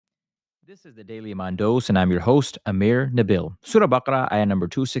This is the Daily Mandos, and I'm your host, Amir Nabil. Surah Baqarah, ayah number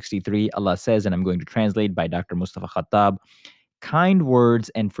 263, Allah says, and I'm going to translate by Dr. Mustafa Khattab, kind words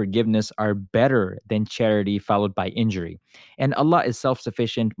and forgiveness are better than charity followed by injury. And Allah is self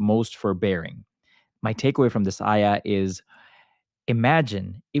sufficient, most forbearing. My takeaway from this ayah is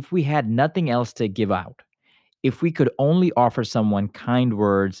imagine if we had nothing else to give out, if we could only offer someone kind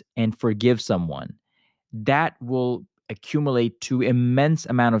words and forgive someone, that will accumulate to immense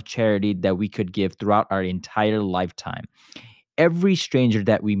amount of charity that we could give throughout our entire lifetime. Every stranger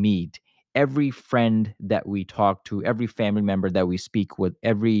that we meet, every friend that we talk to, every family member that we speak with,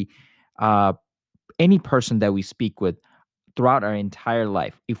 every uh, any person that we speak with throughout our entire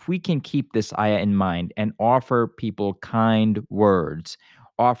life, if we can keep this ayah in mind and offer people kind words,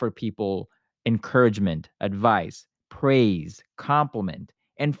 offer people encouragement, advice, praise, compliment,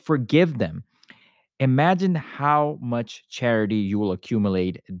 and forgive them. Imagine how much charity you will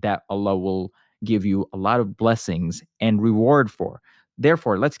accumulate that Allah will give you a lot of blessings and reward for.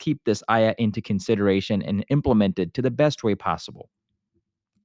 Therefore, let's keep this ayah into consideration and implement it to the best way possible.